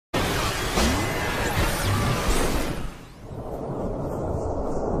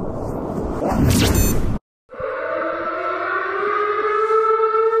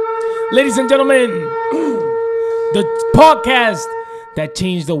Ladies and gentlemen, the podcast that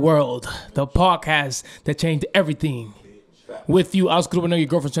changed the world. The podcast that changed everything. With you, Oscuro, your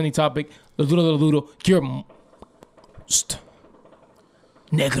girlfriend's trending topic. Lo duro, your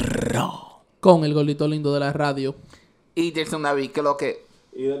Negro. Con el golito lindo de la radio. Y Jason David, que lo que...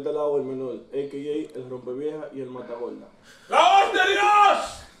 Y del lado el menor, a.k.a. el rompevieja y el matagorda. ¡La voz de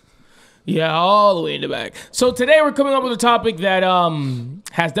Dios! Yeah, all the way in the back. So today we're coming up with a topic that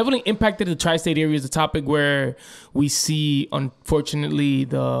has definitely impacted the tri-state area. It's a topic where we see, unfortunately,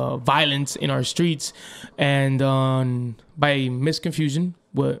 the violence in our streets. And by misconfusion,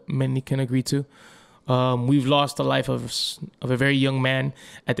 what many can agree to, we've lost the life of a very young man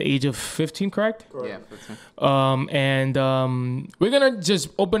at the age of 15, correct? Yeah, 15. We're going to just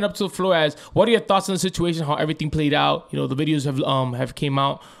open up to the floor as, what are your thoughts on the situation, how everything played out? You know, the videos have came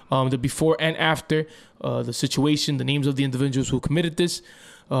out, the before and after, the situation, the names of the individuals who committed this.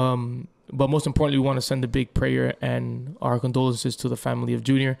 But most importantly, we want to send a big prayer and our condolences to the family of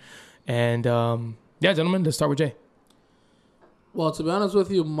Junior. And yeah, gentlemen, let's start with Jay. Well, to be honest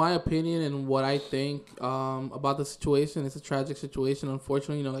with you, my opinion and what I think about the situation, it's a tragic situation.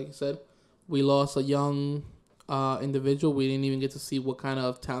 Unfortunately, you know, like you said, we lost a young individual. We didn't even get to see what kind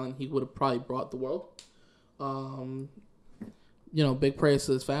of talent he would have probably brought the world. You know, big praise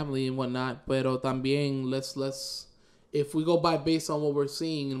to his family and whatnot. Pero también, let's if we go by based on what we're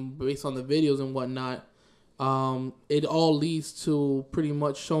seeing and based on the videos and whatnot, it all leads to pretty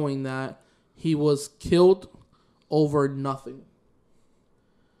much showing that he was killed over nothing.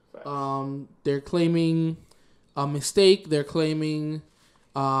 They're claiming a mistake. They're claiming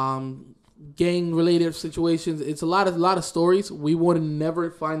gang-related situations. It's a lot of stories. We would never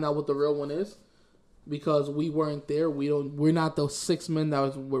find out what the real one is because we weren't there. We're not those 6 men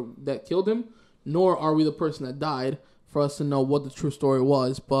that killed him, nor are we the person that died for us to know what the true story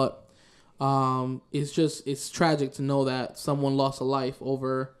was. But it's tragic to know that someone lost a life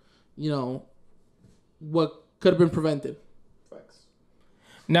over, you know, what could have been prevented.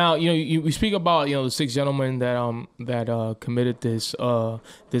 Now, you know, we speak about, you know, the 6 gentlemen that committed this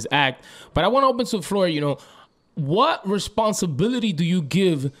act, but I want to open to the floor. You know, what responsibility do you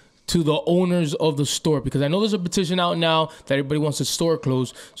give to the owners of the store? Because I know there's a petition out now that everybody wants the store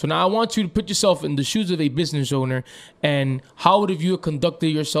closed. So now I want you to put yourself in the shoes of a business owner, and how would have you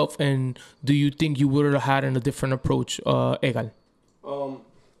conducted yourself, and do you think you would have had a different approach, Egal? I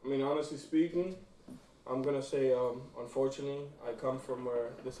mean, honestly speaking, I'm going to say, unfortunately, I come from where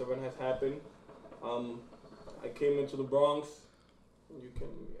this event has happened. I came into the Bronx. You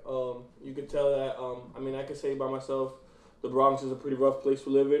can tell that, I mean, I can say by myself, the Bronx is a pretty rough place to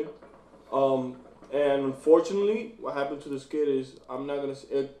live in. And unfortunately, what happened to this kid is,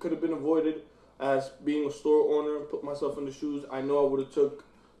 it could have been avoided as being a store owner, put myself in the shoes. I know I would have took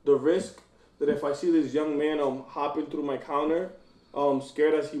the risk that if I see this young man hopping through my counter,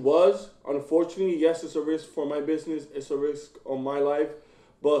 scared as he was, unfortunately, yes, it's a risk for my business. It's a risk on my life.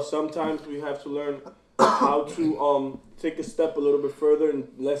 But sometimes we have to learn how to take a step a little bit further, and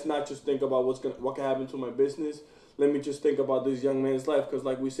let's not just think about what can happen to my business. Let me just think about this young man's life, because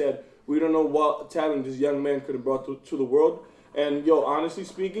like we said, we don't know what talent this young man could have brought to the world. And honestly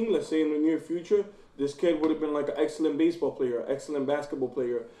speaking, let's say in the near future, this kid would have been like an excellent baseball player, excellent basketball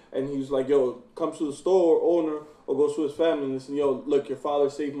player, and he's like, comes to the store owner or goes to his family and listen, look, your father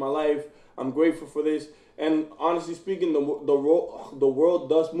saved my life. I'm grateful for this. And honestly speaking, the world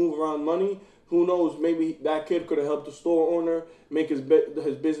does move around money. Who knows? Maybe that kid could have helped the store owner make his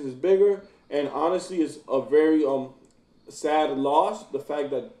business bigger. And honestly, it's a very sad loss. The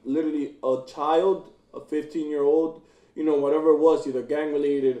fact that literally a child, a 15-year-old, whatever it was, either gang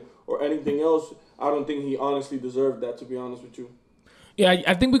related or anything else, I don't think he honestly deserved that, to be honest with you. Yeah,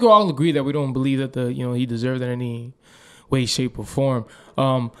 I think we could all agree that we don't believe that he deserved it in any way, shape, or form.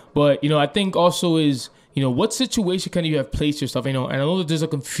 But I think also is what situation kind of you have placed yourself. And I know that there's a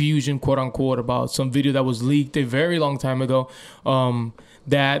confusion, quote unquote, about some video that was leaked a very long time ago.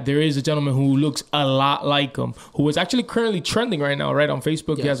 That there is a gentleman who looks a lot like him, who is actually currently trending right now, right on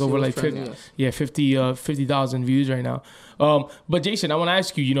Facebook. Yes, he has over like 50,000 views right now. But Jason, I want to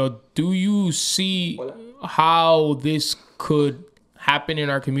ask you, do you see how this could happen in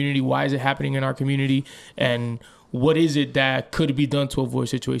our community? Why is it happening in our community? And what is it that could be done to avoid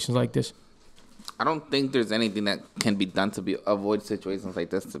situations like this? I don't think there's anything that can be done to avoid situations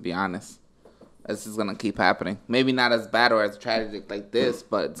like this, to be honest. This is going to keep happening. Maybe not as bad or as tragic like this,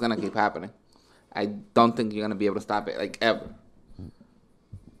 but it's going to keep happening. I don't think you're going to be able to stop it, like, ever.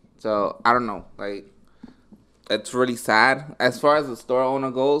 So, I don't know. Like, it's really sad. As far as the store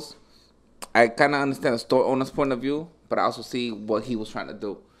owner goes, I kind of understand the store owner's point of view, but I also see what he was trying to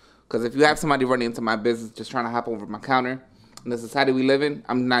do. Because if you have somebody running into my business just trying to hop over my counter, in the society we live in,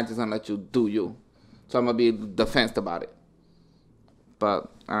 I'm not just going to let you do you. So I'm going to be defensed about it. But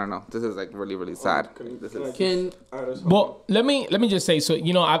I don't know. This is like really, really sad. Well, let me just say. So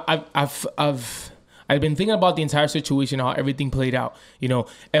you know, I've been thinking about the entire situation, how everything played out. You know,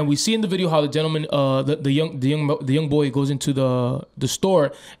 and we see in the video how the gentleman, the young boy goes into the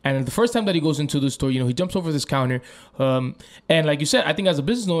store, and the first time that he goes into the store, you know, he jumps over this counter, and like you said, I think as a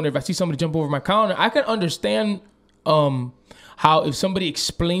business owner, if I see somebody jump over my counter, I can understand how if somebody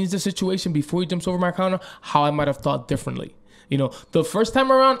explains the situation before he jumps over my counter, how I might have thought differently. You know, the first time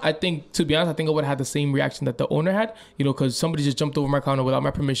around, I think, to be honest, I think I would have had the same reaction that the owner had, you know, because somebody just jumped over my counter without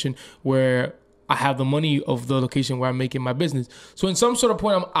my permission where I have the money of the location where I'm making my business. So in some sort of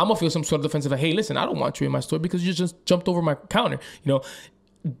point, I'm going to feel some sort of defensive, like, hey, listen, I don't want you in my store because you just jumped over my counter. You know,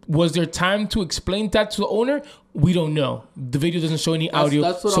 was there time to explain that to the owner? We don't know. The video doesn't show any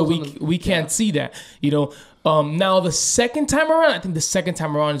audio, so we can't see that, you know. Now the second time around, I think the second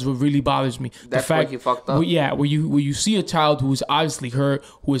time around is what really bothers me. That's the fact, where you fucked up. Where you see a child who is obviously hurt,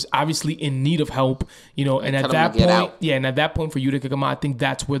 who is obviously in need of help, you know, and at that point, and at that point for you to kick him out, I think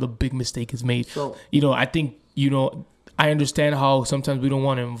that's where the big mistake is made. So, you know, I think, you know, I understand how sometimes we don't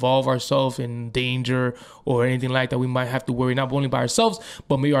want to involve ourselves in danger or anything like that. We might have to worry not only by ourselves,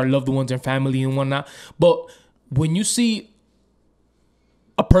 but maybe our loved ones and family and whatnot. But when you see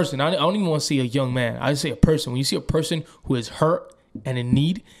a person, I don't even want to say a young man, I just say a person. When you see a person who is hurt and in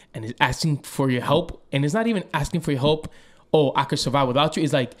need and is asking for your help, and it's not even asking for your help, oh, I could survive without you.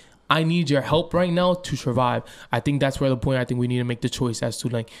 It's like, I need your help right now to survive. I think that's where the point, I think we need to make the choice as to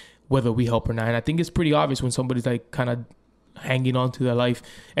like whether we help or not. And I think it's pretty obvious when somebody's like kind of hanging on to their life,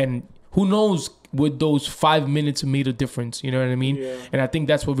 and who knows, would those 5 minutes made a difference, you know what I mean? Yeah. And I think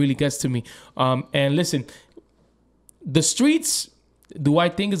that's what really gets to me. And listen, the streets, do I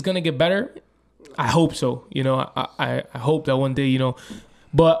think it's gonna get better? I hope so. You know, I hope that one day, you know.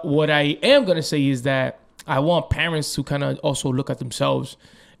 But what I am gonna say is that I want parents to kind of also look at themselves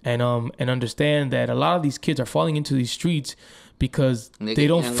and understand that a lot of these kids are falling into these streets because they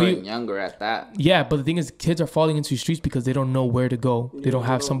don't feel younger at that. Yeah, but the thing is, kids are falling into the streets because they don't know where to go. They don't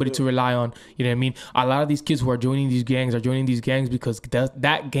have somebody to rely on. You know what I mean? A lot of these kids who are joining these gangs because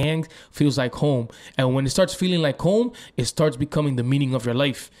that gang feels like home. And when it starts feeling like home, it starts becoming the meaning of your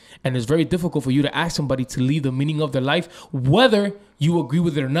life. And it's very difficult for you to ask somebody to leave the meaning of their life, whether you agree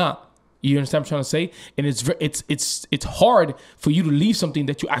with it or not. You understand what I'm trying to say? And it's hard for you to leave something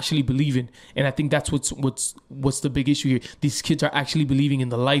that you actually believe in. And I think that's what's the big issue here. These kids are actually believing in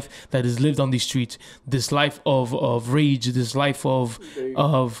the life that is lived on these streets. This life of rage, this life of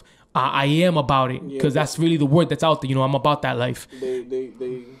I am about it. Because that's really the word that's out there. You know, I'm about that life.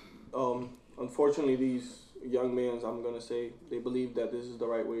 Unfortunately, these young men, I'm going to say, they believe that this is the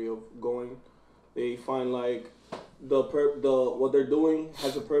right way of going. They find like what they're doing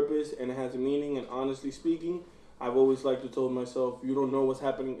has a purpose and it has a meaning. And honestly speaking, I've always liked to tell myself, you don't know what's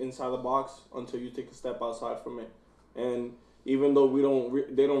happening inside the box until you take a step outside from it. And even though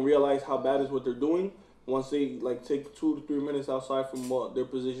they don't realize how bad is what they're doing, once they like take 2 to 3 minutes outside from what their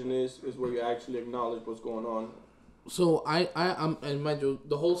position is where you actually acknowledge what's going on. So I'm and mind you,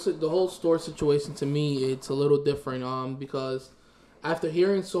 the whole store situation to me, it's a little different because after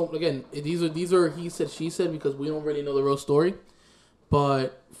hearing these are he said, she said, because we don't really know the real story.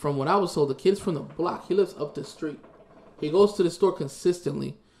 But from what I was told, the kid's from the block. He lives up the street. He goes to the store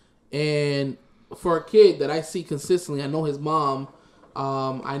consistently. And for a kid that I see consistently, I know his mom.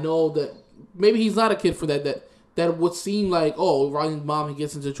 I know that maybe he's not a kid for that would seem like, oh, Ryan's mom, he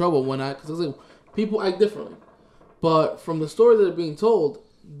gets into trouble because people act differently. But from the story that are being told,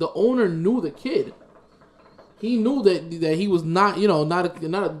 the owner knew the kid. He knew that he was not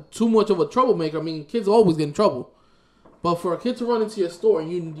too much of a troublemaker. I mean, kids always get in trouble. But for a kid to run into your store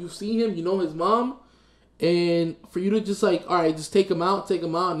and you see him, you know his mom, and for you to just like, all right, just take him out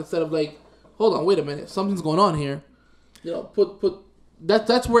instead of like, hold on, wait a minute, something's going on here. You know,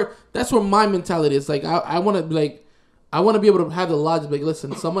 that's where my mentality is. Like I want to be able to have the logic. Like,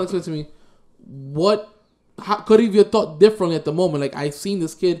 listen, someone explain to me how could he have thought differently at the moment? Like, I've seen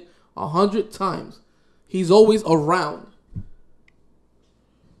this kid 100 times. He's always around.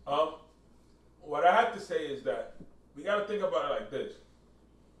 What I have to say is that we got to think about it like this.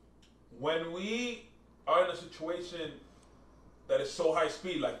 When we are in a situation that is so high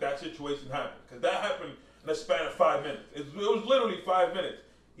speed, like that situation happened, because that happened in a span of 5 minutes. It was literally 5 minutes.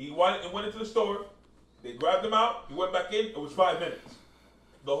 He went into the store. They grabbed him out. He went back in. It was 5 minutes.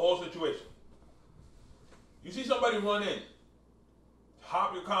 The whole situation. You see somebody run in,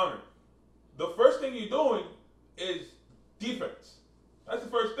 hop your counter. The first thing you're doing is defense. That's the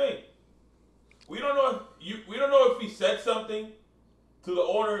first thing. we don't know if he said something to the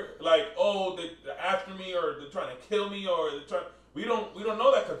owner, like, oh, they're after me, or they're trying to kill me, or they're trying. We don't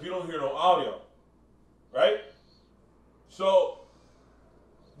know that because we don't hear no audio, right? So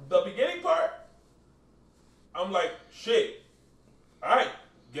the beginning part, I'm like, shit. All right,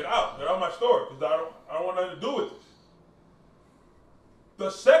 get out my store, because I don't want nothing to do with this. The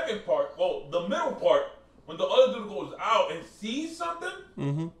second part, well, the middle part, when the other dude goes out and sees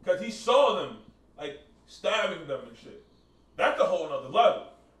something, because he saw them like stabbing them and shit. That's a whole nother level.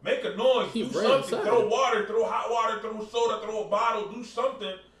 Make a noise, do something, throw water, throw hot water, throw soda, throw a bottle, do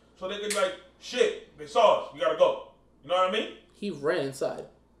something so they can be like, shit, they saw us, we gotta go. You know what I mean? He ran inside.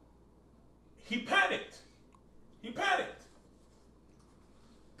 He panicked.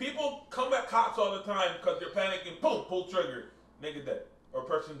 People come at cops all the time because they're panicking, boom, pull trigger, nigga dead, or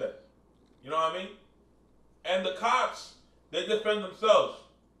person dead. You know what I mean? And the cops, they defend themselves.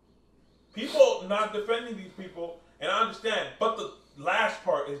 People not defending these people, and I understand, but the last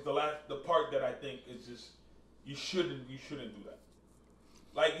part is the part that I think is just, you shouldn't do that.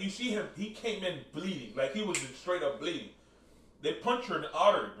 Like, you see him, he came in bleeding, like he was just straight up bleeding. They punched her in the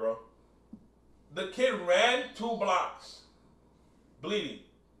artery, bro. The kid ran 2 blocks, bleeding,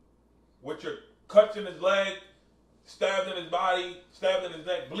 with your cuts in his leg, stabbed in his body, stabbed in his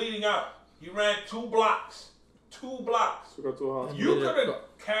neck, bleeding out. He ran 2 blocks. 2 blocks. You could have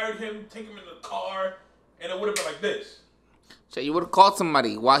carried him, taken him in the car, and it would have been like this. So you would have called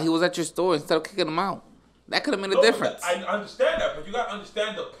somebody while he was at your store instead of kicking him out. That could have made a difference. I understand that, but you got to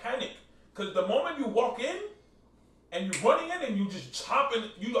understand the panic. Because the moment you walk in, and you're running in, and you just hopping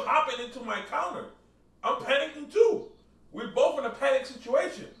into my counter, I'm panicking too. We're both in a panic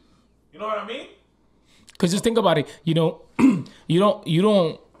situation. You know what I mean? Because just think about it. You know, we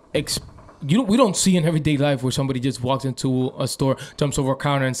don't see in everyday life where somebody just walks into a store, jumps over a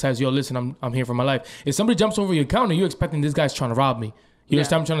counter, and says, "Yo, listen, I'm here for my life." If somebody jumps over your counter, you're expecting this guy's trying to rob me. You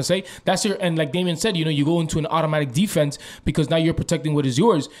understand what I'm trying to say? That's and like Damien said, you go into an automatic defense because now you're protecting what is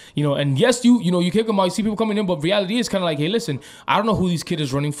yours. And yes, you kick them out, you see people coming in, but reality is kind of like, hey, listen, I don't know who this kid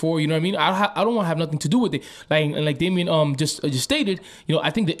is running for. You know what I mean? I don't want to have nothing to do with it. Like Damien just stated,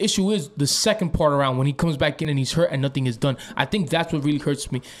 I think the issue is the second part around when he comes back in and he's hurt and nothing is done. I think that's what really hurts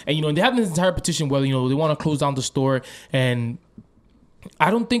me. And they have this entire petition where they want to close down the store, and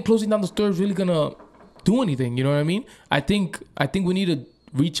I don't think closing down the store is really gonna do anything. You know what I mean? I think we need to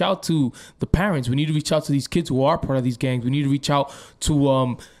reach out to the parents. We need to reach out to these kids who are part of these gangs. We need to reach out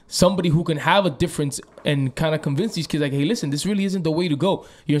to somebody who can have a difference and kind of convince these kids, like, hey, listen, this really isn't the way to go.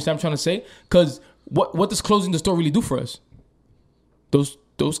 You understand what I'm trying to say? Because what does closing the store really do for us? Those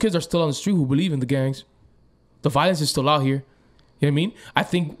kids are still on the street who believe in the gangs. The violence is still out here. You know what I mean? I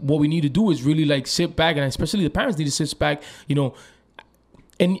think what we need to do is really like sit back, and especially the parents need to sit back,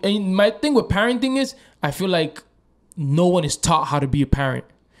 And my thing with parenting is, I feel like no one is taught how to be a parent.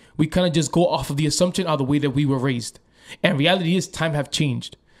 We kind of just go off of the assumption of the way that we were raised. And reality is, time have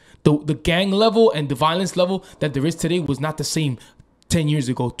changed. The gang level and the violence level that there is today was not the same 10 years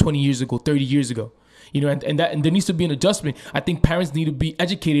ago, 20 years ago, 30 years ago. And there needs to be an adjustment. I think parents need to be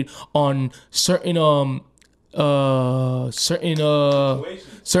educated on certain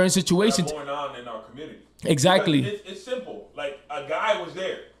situations that are going on in our community. Exactly. It's simple. Like, a guy was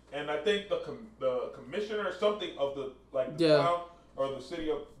there, and I think the commissioner or something of the town or the city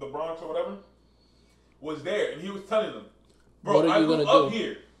of the Bronx or whatever was there, and he was telling them, "Bro, I grew up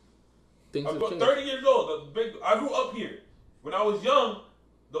here. I'm 30 years old. I grew up here. When I was young,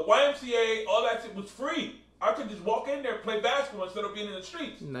 the YMCA, all that shit was free. I could just walk in there, play basketball instead of being in the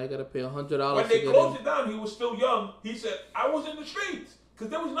streets. Now you gotta pay $100. When they closed it down, he was still young. He said, I was in the streets because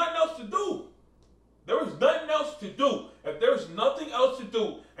there was nothing else to do. There was nothing else to do. If there's nothing else to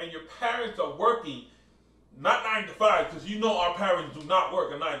do and your parents are working, not 9 to 5, because our parents do not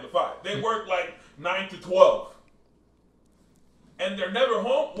work a 9 to 5. They work like 9 to 12. And they're never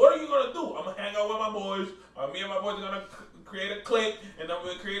home. What are you going to do? I'm going to hang out with my boys. Me and my boys are going to create a clique. And then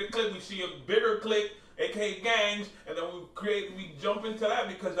we'll create a clique. We see a bigger clique, a.k.a. gangs. And then we jump into that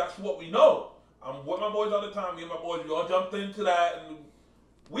because that's what we know. I'm with my boys all the time. Me and my boys, we all jumped into that. And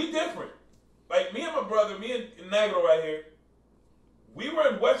we different. Like, me and my brother, me and Negro right here, we were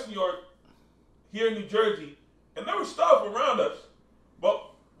in West New York, here in New Jersey, and there was stuff around us. But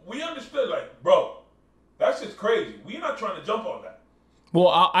we understood, like, bro, that's just crazy. We're not trying to jump on that. Well,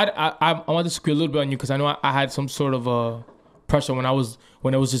 I want to disagree a little bit on you because I know I had some sort of pressure when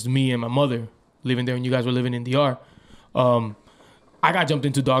it was just me and my mother living there and you guys were living in DR. I got jumped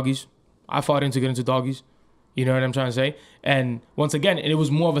into doggies. I fought to get into doggies. You know what I'm trying to say? And once again, it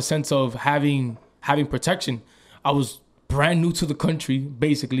was more of a sense of having protection. I was brand new to the country,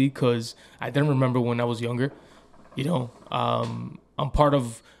 basically, because I didn't remember when I was younger. You know, I'm part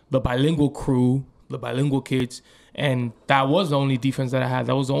of the bilingual crew, the bilingual kids, and that was the only defense that I had.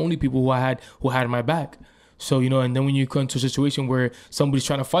 That was the only people who had my back. So, you know, and then when you come to a situation where somebody's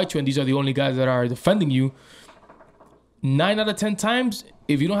trying to fight you and these are the only guys that are defending you, 9 out of 10 times,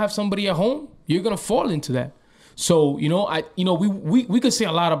 if you don't have somebody at home, you're going to fall into that. So, you know, we could say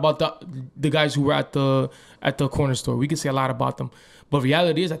a lot about the guys who were at the corner store. We could say a lot about them. But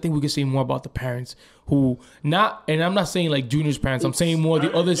reality is, I think we could say more about the parents who and I'm not saying like Junior's parents. I'm saying more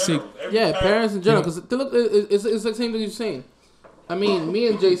the other six. Yeah, parents in general. Because it's the same thing you're saying. I mean, me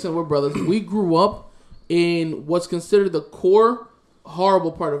and Jason, we're brothers. We grew up in what's considered the core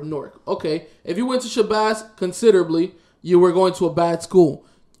horrible part of Newark. Okay, if you went to Shabazz, considerably, you were going to a bad school.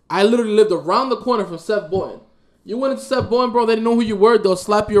 I literally lived around the corner from Seth Boyne. You went into Seth Boyne, bro, they didn't know who you were. They'll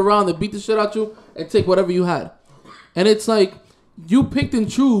slap you around, they beat the shit out you, and take whatever you had. And it's like, you picked and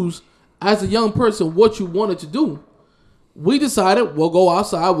choose as a young person what you wanted to do. We decided we'll go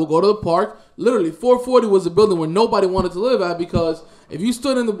outside, we'll go to the park. Literally, 440 was a building where nobody wanted to live at because if you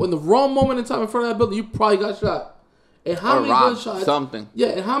stood in the wrong moment in time in front of that building, you probably got shot. And how many gunshots? Something. Yeah,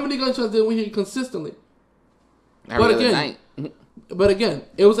 and how many gunshots did we hear consistently? But again,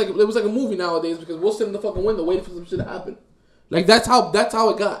 it was like a movie nowadays because we'll sit in the fucking window waiting for some shit to happen. Like that's how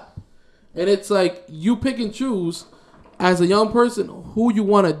it got. And it's like you pick and choose as a young person who you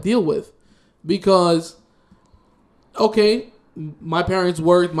want to deal with because okay, my parents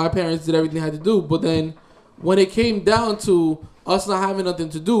worked, my parents did everything they had to do, but then when it came down to us not having nothing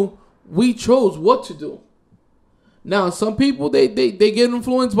to do, we chose what to do. Now, some people, they get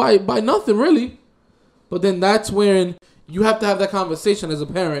influenced by nothing, really. But then that's when you have to have that conversation as a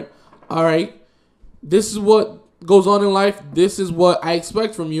parent. All right, this is what goes on in life. This is what I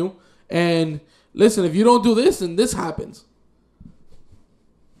expect from you. And listen, if you don't do this, then this happens.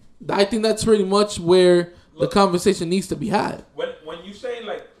 I think that's pretty much where the conversation needs to be had. When you say,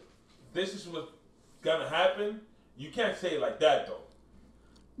 like, this is what's going to happen, you can't say it like that, though.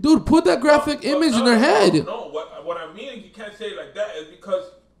 Dude, put that graphic image in their head. No, what I mean, you can't say it like that is because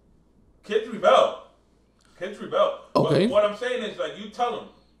kids rebel. Okay. What I'm saying is, like, you tell them,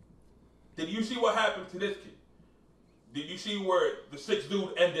 did you see what happened to this kid? Did you see where the 6th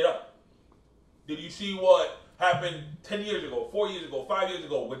dude ended up? Did you see what happened 10 years ago, 4 years ago, 5 years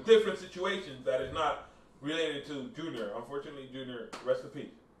ago with different situations that is not related to Junior? Unfortunately, Junior, rest in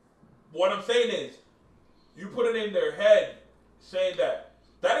peace. What I'm saying is, you put it in their head saying that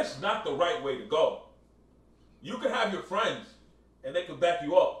is not the right way to go. You can have your friends and they can back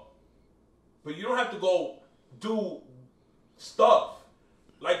you up. But you don't have to go do stuff.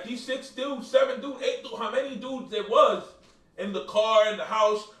 Like these 6 dudes, 7 dudes, 8 dudes, how many dudes there was in the car, in the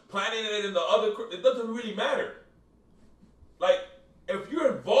house, planning it in the other, it doesn't really matter. Like, if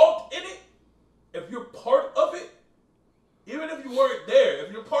you're involved in it, if you're part of it, even if you weren't there,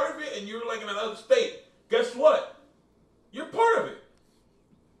 if you're part of it and you're like in another state, guess what? You're part of it.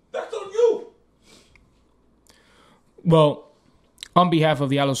 That's on you. Well, on behalf of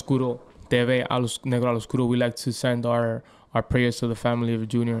the Oscuro TV, Negro Oscuro, we like to send our prayers to the family of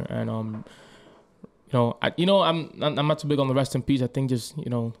Junior. And I'm not too big on the rest in peace. I think just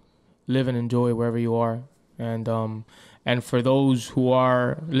live and enjoy wherever you are. And for those who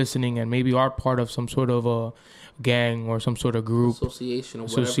are listening and maybe are part of some sort of a gang or some sort of group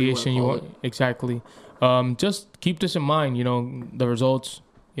association, you want exactly. Just keep this in mind. The results.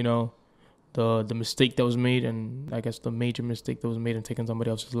 The mistake that was made, and I guess the major mistake that was made in taking somebody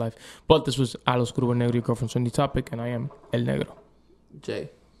else's life. But this was Al Oscuro with Negro, your girlfriend's Sunday topic, and I am El Negro.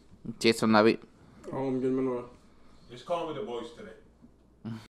 Jason David. Good Manuel. Just call me the boys today.